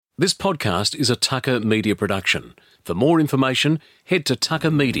This podcast is a Tucker Media production. For more information, head to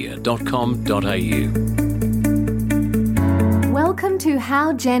tuckermedia.com.au. Welcome to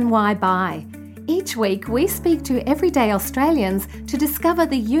How Gen Y Buy. Each week, we speak to everyday Australians to discover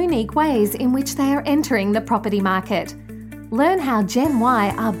the unique ways in which they are entering the property market. Learn how Gen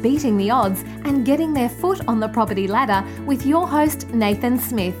Y are beating the odds and getting their foot on the property ladder with your host, Nathan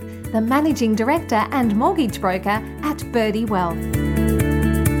Smith, the Managing Director and Mortgage Broker at Birdie Wealth.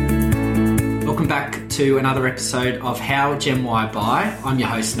 Welcome back to another episode of How Gen Y Buy. I'm your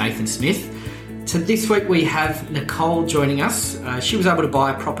host, Nathan Smith. So this week we have Nicole joining us. She was able to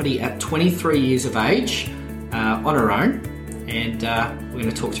buy a property at 23 years of age on her own, and we're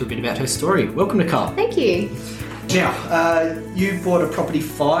going to talk to her a bit about her story. Welcome, Nicole. Thank you. Now, you bought a property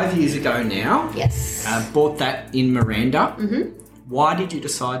 5 years ago now. Yes. Bought that in Miranda. Mm-hmm. Why did you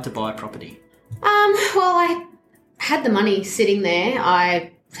decide to buy a property? Well, I had the money sitting there.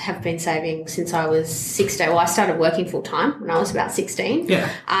 I have been saving since I was 16. Well, I started working full time when I was about 16. Yeah.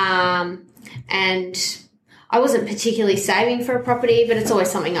 And I wasn't particularly saving for a property, but it's always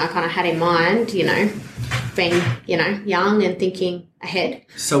something I kind of had in mind, being, young and thinking ahead.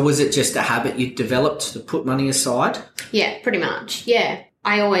 So was it just a habit you developed to put money aside? Yeah, pretty much. Yeah.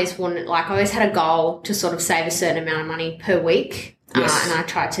 I always had a goal to sort of save a certain amount of money per week. Yes. And I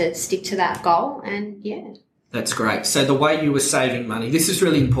tried to stick to that goal, and yeah. That's great. So the way you were saving money, this is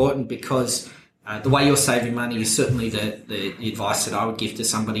really important because the way you're saving money is certainly the advice that I would give to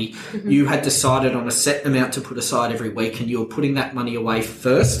somebody. Mm-hmm. You had decided on a set amount to put aside every week, and you were putting that money away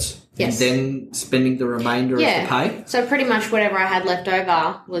first. Yes. And then spending the remainder of the pay? So pretty much whatever I had left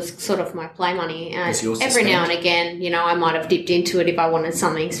over was sort of my play money. And every now and again, I might have dipped into it if I wanted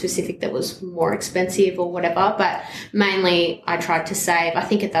something specific that was more expensive or whatever. But mainly I tried to save. I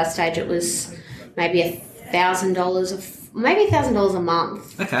think at that stage it was maybe $1,000 a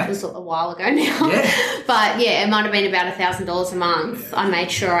month. Okay. It was a while ago now. Yeah. But yeah, it might have been about $1,000 a month. I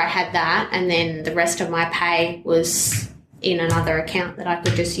made sure I had that, and then the rest of my pay was in another account that I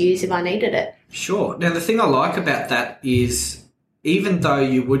could just use if I needed it. Sure. Now, the thing I like about that is even though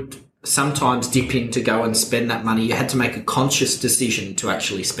you would sometimes dip in to go and spend that money, you had to make a conscious decision to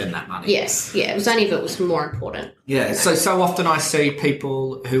actually spend that money. Yes. Yeah. It was only if it was more important. Yeah. So often I see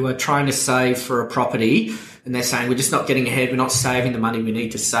people who are trying to save for a property and they're saying, we're just not getting ahead, we're not saving the money we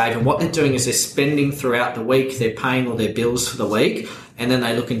need to save. And what they're doing is they're spending throughout the week, they're paying all their bills for the week, and then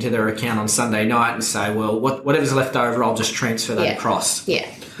they look into their account on Sunday night and say, well, whatever's left over, I'll just transfer that across. Yeah,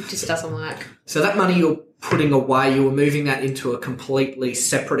 it just doesn't work. So that money you're putting away, you were moving that into a completely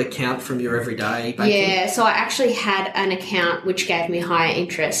separate account from your everyday banking? Yeah, so I actually had an account which gave me higher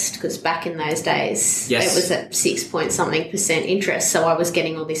interest because back in those days it was at 6-point-something% interest, so I was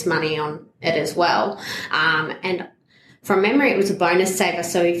getting all this money on it as well. And from memory, it was a bonus saver,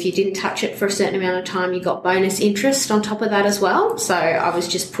 so if you didn't touch it for a certain amount of time, you got bonus interest on top of that as well. So I was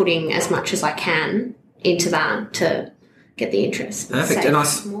just putting as much as I can into that to get the interest. Perfect. And I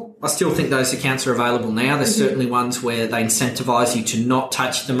still think those accounts are available now. There's certainly ones where they incentivise you to not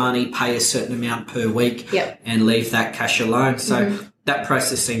touch the money, pay a certain amount per week, and leave that cash alone. So that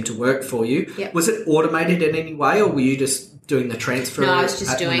process seemed to work for you. Yep. Was it automated in any way, or were you just doing the transfer? No, I was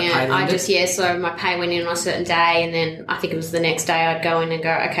just doing it. So my pay went in on a certain day, and then I think it was the next day I'd go in and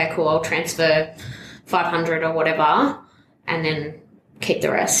go, okay, cool, I'll transfer 500 or whatever, and then keep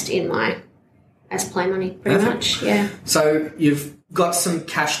the rest in my as play money, pretty much, yeah. So you've got some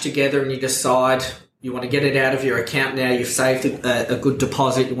cash together and you decide you want to get it out of your account now. You've saved a good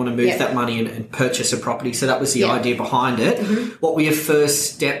deposit. You want to move that money and purchase a property. So that was the idea behind it. Mm-hmm. What were your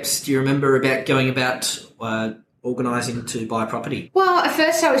first steps, do you remember, about going about organising to buy a property? Well, at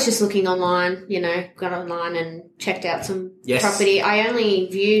first I was just looking online, got online and checked out some property. I only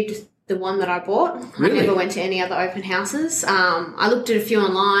viewed the one that I bought. Really? I never went to any other open houses. I looked at a few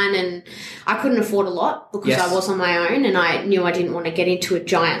online and I couldn't afford a lot because I was on my own, and I knew I didn't want to get into a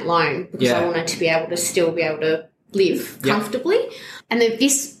giant loan because I wanted to be able to still be able to live comfortably. And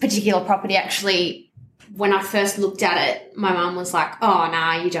this particular property actually, when I first looked at it, my mum was like, oh,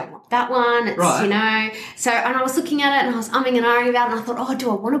 no, you don't want that one. It's, So, and I was looking at it and I was umming and ahhing about it, and I thought, oh, do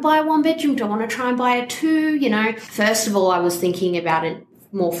I want to buy a one bedroom? Do I want to try and buy a two? First of all, I was thinking about it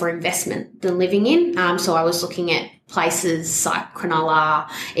more for investment than living in. So I was looking at places like Cronulla,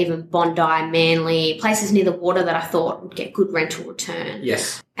 even Bondi, Manly, places near the water that I thought would get good rental return.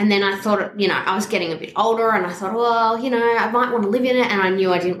 Yes. And then I thought, I was getting a bit older and I thought, well, I might want to live in it. And I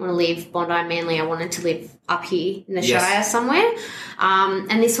knew I didn't want to live Bondi, Manly. I wanted to live up here in the Shire somewhere.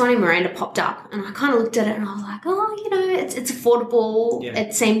 And this one in Miranda popped up and I kind of looked at it and I was like, oh, it's affordable. Yeah.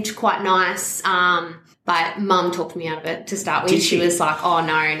 It seemed quite nice. But Mum talked me out of it to start with. Did she? She was like, "Oh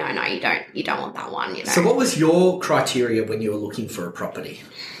no, you don't want that one." So what was your criteria when you were looking for a property?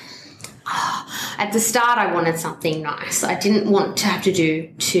 At the start, I wanted something nice. I didn't want to have to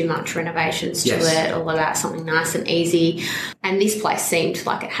do too much renovations to it, all of that, something nice and easy. And this place seemed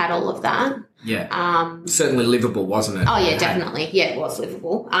like it had all of that. Yeah. Certainly livable, wasn't it? Oh, yeah, definitely. Yeah, it was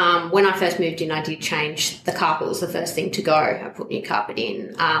livable. When I first moved in, I did change the carpet. It was the first thing to go. I put new carpet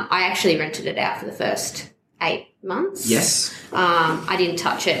in. I actually rented it out for the first 8 months. Yes. I didn't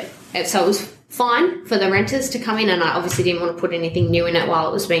touch it. So it was fine for the renters to come in, and I obviously didn't want to put anything new in it while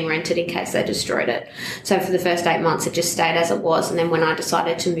it was being rented in case they destroyed it. So for the first 8 months, it just stayed as it was. And then when I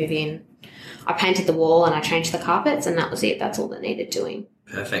decided to move in, I painted the wall and I changed the carpets, and that was it. That's all that needed doing.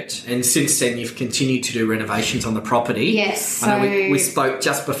 Perfect. And since then, you've continued to do renovations on the property. Yes. I know we spoke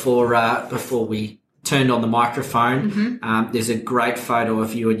just before we turned on the microphone. There's a great photo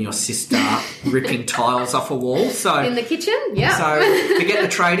of you and your sister ripping tiles off a wall. So in the kitchen, yeah. So forget the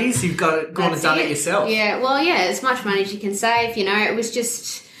tradies, you've gone and done it yourself. Yeah, well, yeah, as much money as you can save. You know, it was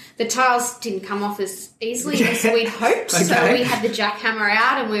just the tiles didn't come off as easily as we'd hoped. Okay. So we had the jackhammer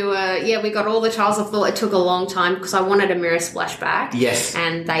out, and we got all the tiles off. It took a long time because I wanted a mirror splashback. Yes.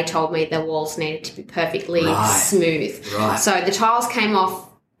 And they told me the walls needed to be perfectly smooth. Right. So the tiles came off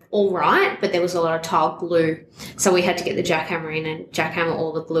all right, but there was a lot of tile glue, so we had to get the jackhammer in and jackhammer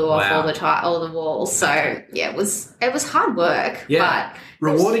all the glue off all the walls. So yeah, it was hard work, but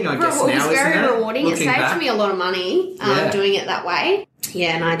rewarding. I guess now it was very isn't it? rewarding. It saved me a lot of money doing it that way.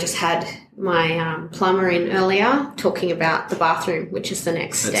 Yeah, and I just had my plumber in earlier talking about the bathroom, which is the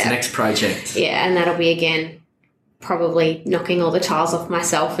next step. That's the next project. Yeah, and that'll be again probably knocking all the tiles off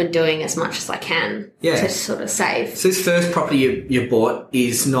myself and doing as much as I can to sort of save. So this first property you bought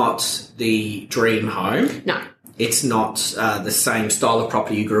is not the dream home. No. It's not the same style of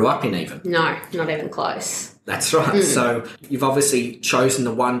property you grew up in even. No, not even close. That's right. So you've obviously chosen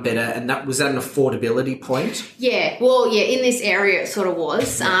the one better, and was that an affordability point? Yeah. Well, yeah, in this area it sort of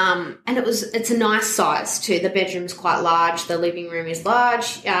was. And it's a nice size too. The bedroom's quite large. The living room is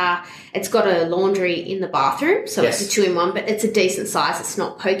large. It's got a laundry in the bathroom, so it's a 2-in-1, but it's a decent size. It's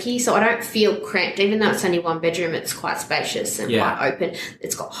not pokey, so I don't feel cramped. Even though it's only one bedroom, it's quite spacious and quite open.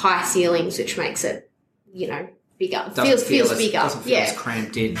 It's got high ceilings, which makes it, bigger. Feels bigger. Doesn't feel as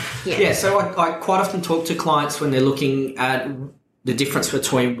cramped in. Yeah, so I quite often talk to clients when they're looking at the difference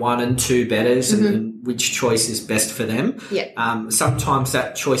between 1 and 2 bedders and which choice is best for them. Yeah. Sometimes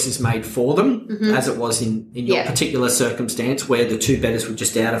that choice is made for them, as it was in your particular circumstance, where the 2 bedders were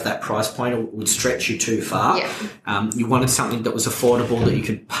just out of that price point or would stretch you too far. Yeah. You wanted something that was affordable, that you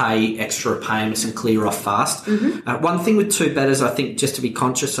could pay extra payments and clear off fast. One thing with 2 bedders, I think, just to be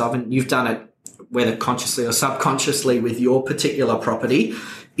conscious of, and you've done it whether consciously or subconsciously with your particular property,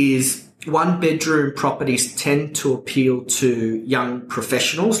 is 1-bedroom properties tend to appeal to young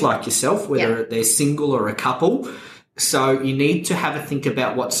professionals like yourself, whether they're single or a couple. So you need to have a think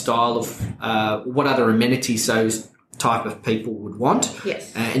about what style of, what other amenities those type of people would want.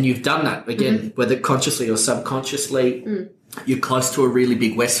 Yes. And you've done that, again, whether consciously or subconsciously. You're close to a really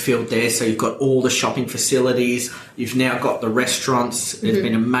big Westfield there, so you've got all the shopping facilities. You've now got the restaurants. There's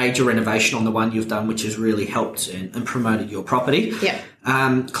been a major renovation on the one you've done, which has really helped and promoted your property.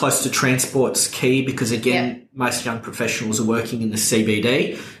 Yeah. Close to transport's key because, again, most young professionals are working in the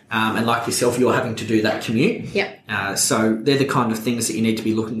CBD. And like yourself, you're having to do that commute. Yeah. So they're the kind of things that you need to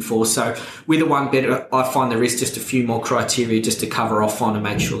be looking for. So with a 1-bedder, I find there is just a few more criteria just to cover off on and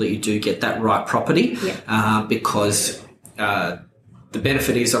make sure that you do get that right property. Because the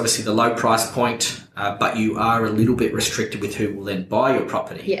benefit is obviously the low price point, but you are a little bit restricted with who will then buy your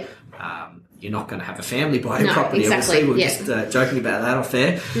property. Yeah. You're not going to have a family buy your property. Exactly. Obviously, we're just joking about that off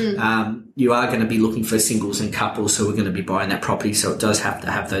there. You are going to be looking for singles and couples who are going to be buying that property, so it does have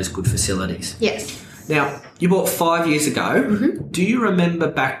to have those good facilities. Yes. Now, you bought 5 years ago. Do you remember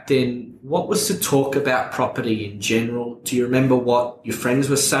back then, what was the talk about property in general? Do you remember what your friends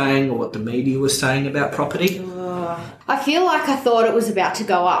were saying or what the media was saying about property? I feel like I thought it was about to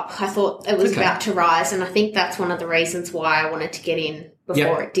go up. I thought it was about to rise, and I think that's one of the reasons why I wanted to get in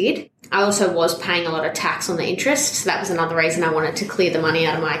before it did. I also was paying a lot of tax on the interest, so that was another reason I wanted to clear the money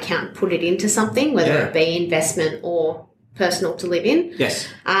out of my account and put it into something, whether it be investment or personal to live in. Yes.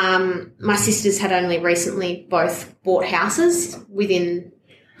 My sisters had only recently both bought houses within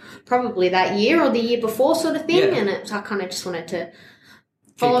probably that year or the year before sort of thing, and I kind of just wanted to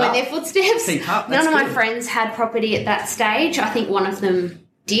follow in their footsteps. None of my friends had property at that stage. I think one of them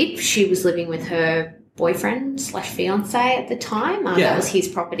did. She was living with her boyfriend/fiance at the time. That was his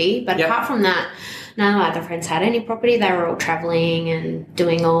property. But apart from that, none of my other friends had any property. They were all travelling and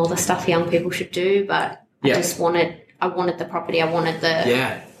doing all the stuff young people should do. But Yeah. I wanted the property. I wanted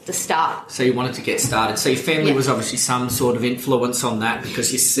the start. So you wanted to get started. So your family was obviously some sort of influence on that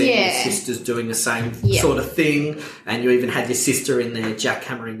because you see your sister's doing the same sort of thing, and you even had your sister in there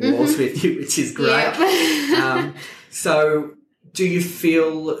jackhammering walls with you, which is great. Yep. So do you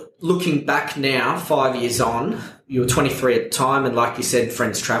feel, looking back now, 5 years on, you were 23 at the time, and like you said,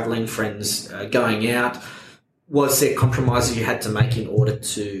 friends travelling, friends going out, was there compromises you had to make in order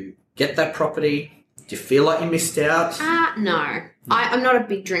to get that property? Do you feel like you missed out? No. I'm not a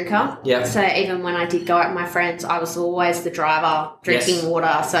big drinker. Yeah. So even when I did go out with my friends, I was always the driver drinking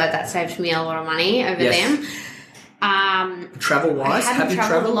water. So that saved me a lot of money over them. Travel-wise, have you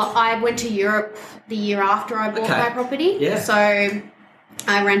travelled? A lot. I went to Europe the year after I bought my property. Yeah. So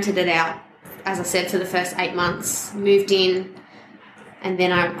I rented it out, as I said, for the first 8 months, moved in, and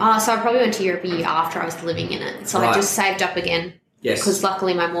then so I probably went to Europe a year after I was living in it. So I just saved up again. Yes. Because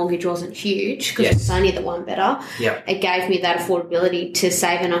luckily my mortgage wasn't huge because it was only the one better. Yeah. It gave me that affordability to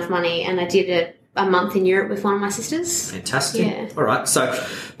save enough money, and I did a month in Europe with one of my sisters. Fantastic. Yeah. All right. So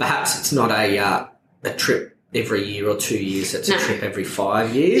perhaps it's not a trip every year or 2 years. It's a trip every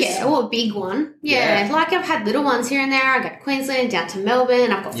 5 years. Yeah, or a big one. Yeah. Like I've had little ones here and there. I go to Queensland, down to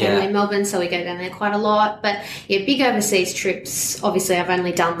Melbourne. I've got family in Melbourne, so we go down there quite a lot. But yeah, big overseas trips. Obviously, I've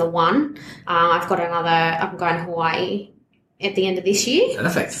only done the one. I'm going to Hawaii at the end of this year.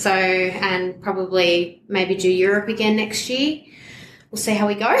 Perfect. So, and probably maybe do Europe again next year. We'll see how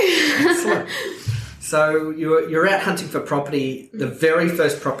we go. Excellent. So you're out hunting for property. The very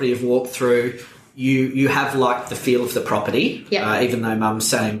first property you've walked through, you have liked the feel of the property, even though Mum's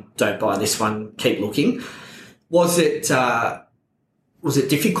saying don't buy this one, keep looking. Was it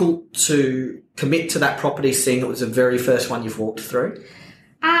difficult to commit to that property, seeing it was the very first one you've walked through?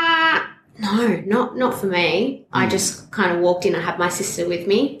 No, not for me. I just kind of walked in. I had my sister with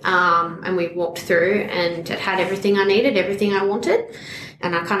me, and we walked through, and it had everything I needed, everything I wanted.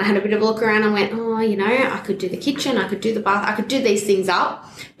 And I kind of had a bit of a look around and went, I could do the kitchen, I could do the bath, I could do these things up,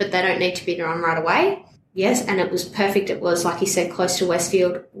 but they don't need to be done right away. Yes, and it was perfect. It was, like you said, close to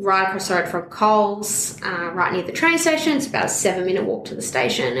Westfield, right across the road from Coles, right near the train station. It's about a 7-minute walk to the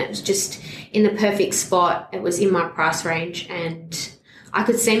station. It was just in the perfect spot. It was in my price range, and I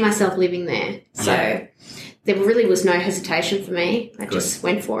could see myself living there. So there really was no hesitation for me. I just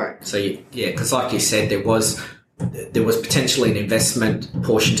went for it. So, because like you said, there was potentially an investment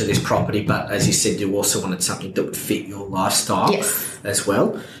portion to this property, but as you said, you also wanted something that would fit your lifestyle as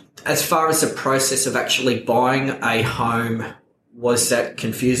well. As far as the process of actually buying a home, was that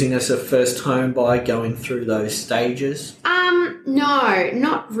confusing as a first home buyer going through those stages? No,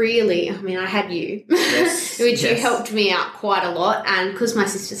 not really. I mean, I had you, which you helped me out quite a lot, and because my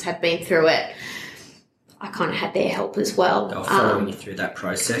sisters had been through it, I kind of had their help as well. They were following you through that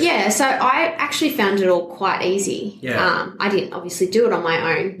process. Yeah, so I actually found it all quite easy. Yeah. I didn't obviously do it on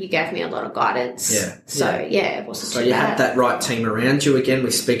my own. You gave me a lot of guidance. Yeah. So, it wasn't too bad. So you had that right team around you. Again, we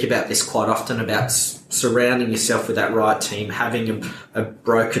speak about this quite often, about surrounding yourself with that right team, having a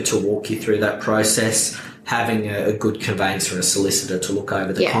broker to walk you through that process, having a good conveyancer and a solicitor to look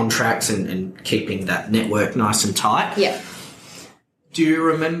over the contracts and keeping that network nice and tight. Yeah. Do you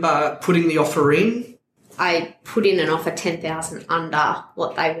remember putting the offer in? I put in an offer 10,000 under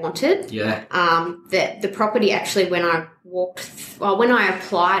what they wanted. Yeah. The property actually, when I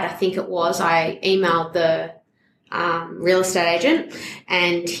applied, I think it was, I emailed the real estate agent,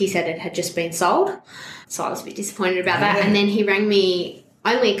 and he said it had just been sold. So I was a bit disappointed about that. And then he rang me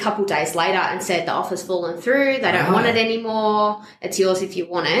only a couple days later and said the offer's fallen through. They don't want it anymore. It's yours if you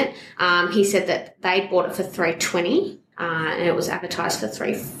want it. He said that they bought it for $320, and it was advertised for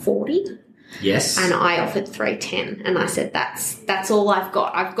 $340. Yes. And I offered $310, and I said, that's all I've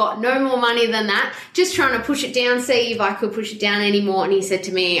got. I've got no more money than that. Just trying to push it down, see if I could push it down anymore. And he said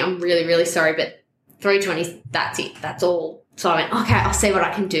to me, I'm really, really sorry, but $320, that's it. That's all. So I went, okay, I'll see what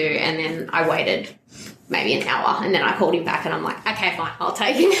I can do. And then I waited maybe an hour, and then I called him back, and I'm like, okay, fine, I'll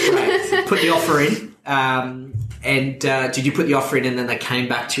take it. Right. Put the offer in. And did you put the offer in, and then they came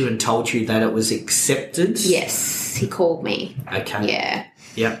back to you and told you that it was accepted? Yes, he called me. Okay. Yeah.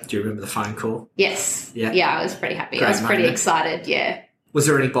 Yeah. Do you remember the phone call? Yes. Yeah. Yeah, I was pretty happy. Great I was pretty moment. excited, yeah. Was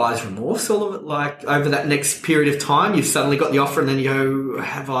there any buyer's remorse all of it? Like over that next period of time, you've suddenly got the offer and then you go,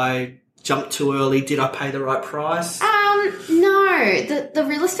 have I jumped too early? Did I pay the right price? No. The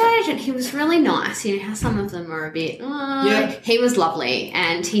real estate agent, he was really nice. You know how some of them are a bit, He was lovely,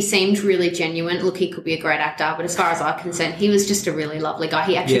 and he seemed really genuine. Look, he could be a great actor, but as far as I'm concerned, he was just a really lovely guy.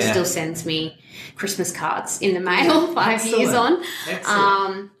 He actually still sends me Christmas cards in the mail 5 years on.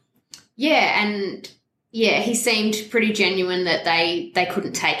 Excellent. He seemed pretty genuine that they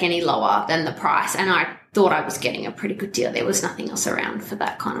couldn't take any lower than the price, and I thought I was getting a pretty good deal. There was nothing else around for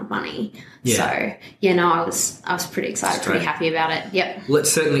that kind of money. Yeah. So, I was pretty excited, pretty happy about it. Yep. Well,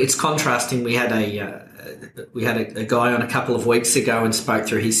 it's contrasting. We had a guy on a couple of weeks ago and spoke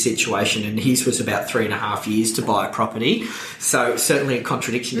through his situation, and his was about 3.5 years to buy a property. So certainly a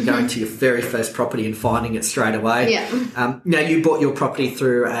contradiction to going to your very first property and finding it straight away. Yeah. Now, you bought your property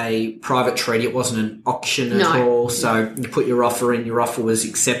through a private treaty. It wasn't an auction at all. So you put your offer in, your offer was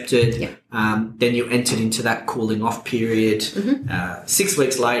accepted. Yeah. Then you entered into that cooling off period. 6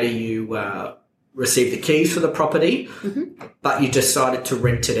 weeks later, you received the keys for the property, but you decided to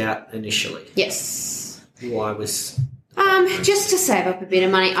rent it out initially. Yes. Why was... just to save up a bit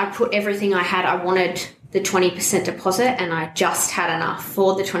of money. I put everything I had. I wanted the 20% deposit, and I just had enough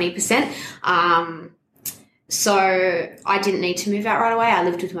for the 20%. So I didn't need to move out right away. I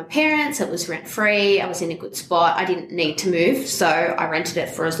lived with my parents. It was rent-free. I was in a good spot. I didn't need to move, so I rented it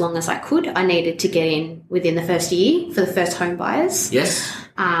for as long as I could. I needed to get in within the first year for the first home buyers. Yes.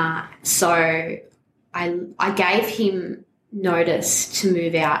 So I gave him notice to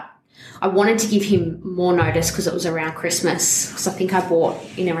move out. I wanted to give him more notice because it was around Christmas, because I think I bought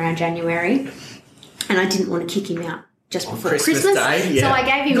in around January, and I didn't want to kick him out just before Christmas Day, yeah. So I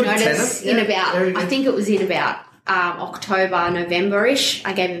gave him Good notice tenant, in about, I think it was in about October, November-ish.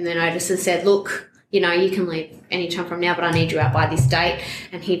 I gave him the notice and said, look, you can leave any time from now, but I need you out by this date.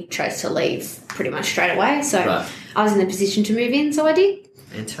 And he chose to leave pretty much straight away. So I was in the position to move in, so I did.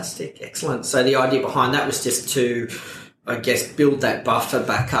 Fantastic. Excellent. So the idea behind that was just to, I guess, build that buffer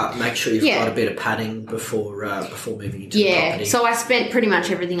back up, make sure you've got a bit of padding before moving into the property. So I spent pretty much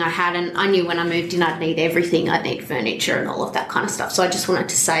everything I had, and I knew when I moved in I'd need everything. I'd need furniture and all of that kind of stuff. So I just wanted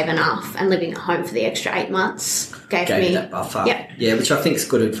to save enough, and living at home for the extra 8 months gave me that buffer. Yep. Yeah, which I think is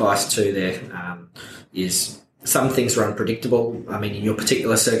good advice too there, is some things are unpredictable. I mean, in your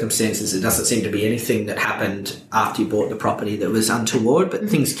particular circumstances, it doesn't seem to be anything that happened after you bought the property that was untoward, but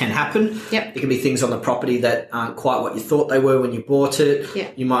things can happen. Yep. There can be things on the property that aren't quite what you thought they were when you bought it.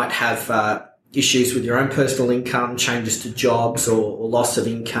 Yep. You might have issues with your own personal income, changes to jobs or loss of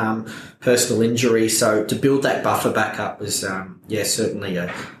income, personal injury. So to build that buffer back up was, certainly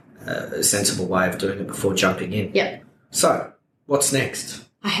a sensible way of doing it before jumping in. Yep. So what's next?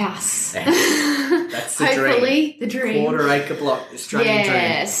 A house. That's the Hopefully, the dream. Quarter-acre block, Australian dream.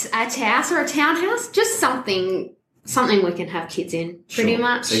 Yes, a house or a townhouse, just something we can have kids in, pretty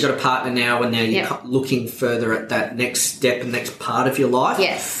much. So you've got a partner now, and now you're looking further at that next step and next part of your life.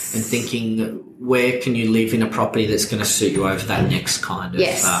 Yes. And thinking, where can you live in a property that's going to suit you over that next kind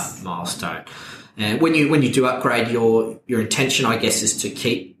of milestone? And when you do upgrade, your intention, I guess, is to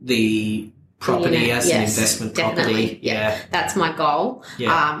keep the property as an investment property. Yeah, that's my goal.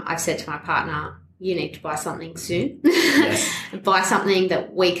 Yeah. I've said to my partner, you need to buy something soon. Yes. Buy something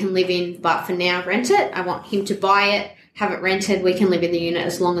that we can live in, but for now rent it. I want him to buy it, have it rented. We can live in the unit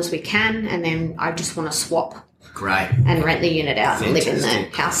as long as we can, and then I just want to swap. Great. And rent the unit out and live in the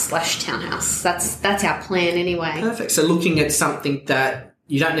house/townhouse. That's our plan anyway. Perfect. So looking at something that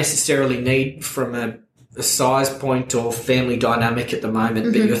you don't necessarily need from a size point or family dynamic at the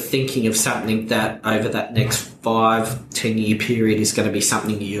moment, but you're thinking of something that over that next 5-10 year period is going to be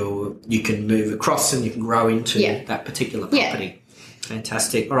something you can move across and you can grow into that particular property.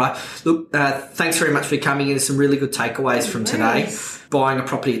 Fantastic. All right. Look, thanks very much for coming in. Some really good takeaways from today. Buying a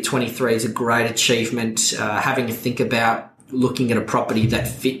property at 23 is a great achievement. Having to think about looking at a property that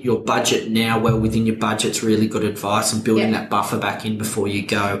fit your budget now well within your budget's really good advice, and building that buffer back in before you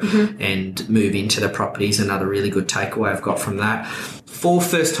go and move into the property is another really good takeaway I've got from that. For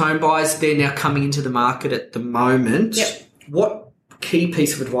first home buyers, they're now coming into the market at the moment. What key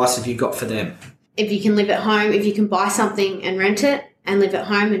piece of advice have you got for them? If you can live at home, if you can buy something and rent it and live at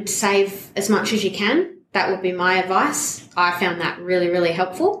home and save as much as you can, that would be my advice. I found that really, really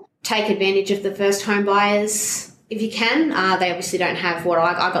helpful. Take advantage of the first home buyers if you can. They obviously don't have what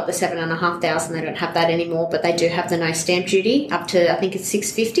I got, the 7,500. They don't have that anymore, but they do have the no stamp duty up to, I think it's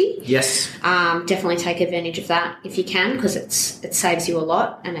 $650. Yes. Definitely take advantage of that if you can, because it saves you a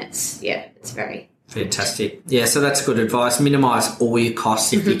lot, and it's very fantastic. Yeah, so that's good advice. Minimise all your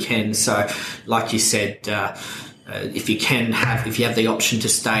costs if you can. So, like you said, if you have the option to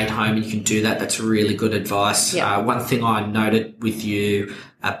stay at home and you can do that, that's really good advice. One thing I noted with you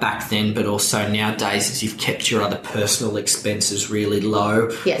back then, but also nowadays, is you've kept your other personal expenses really low.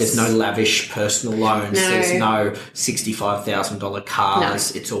 Yes. There's no lavish personal loans. No. There's no $65,000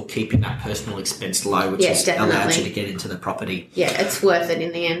 cars. No. It's all keeping that personal expense low, which has allowed you to get into the property. Yeah, it's worth it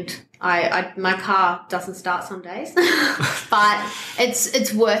in the end. My car doesn't start some days, but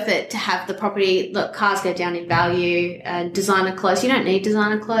it's worth it to have the property. Look, cars go down in value. Designer clothes, you don't need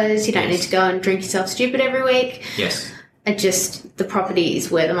designer clothes. You don't need to go and drink yourself stupid every week. Yes. The property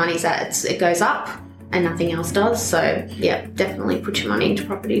is where the money's at. It goes up and nothing else does. So, yeah, definitely put your money into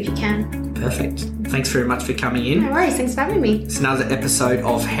property if you can. Perfect. Thanks very much for coming in. No worries. Thanks for having me. It's another episode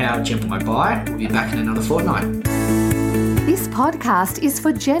of How Gen Y Buy. We'll be back in another fortnight. This podcast is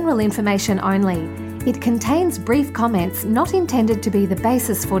for general information only. It contains brief comments not intended to be the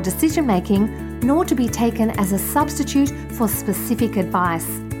basis for decision-making, nor to be taken as a substitute for specific advice.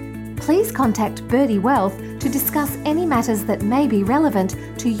 Please contact Birdie Wealth to discuss any matters that may be relevant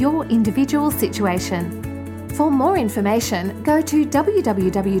to your individual situation. For more information, go to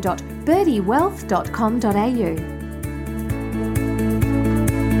www.birdiewealth.com.au.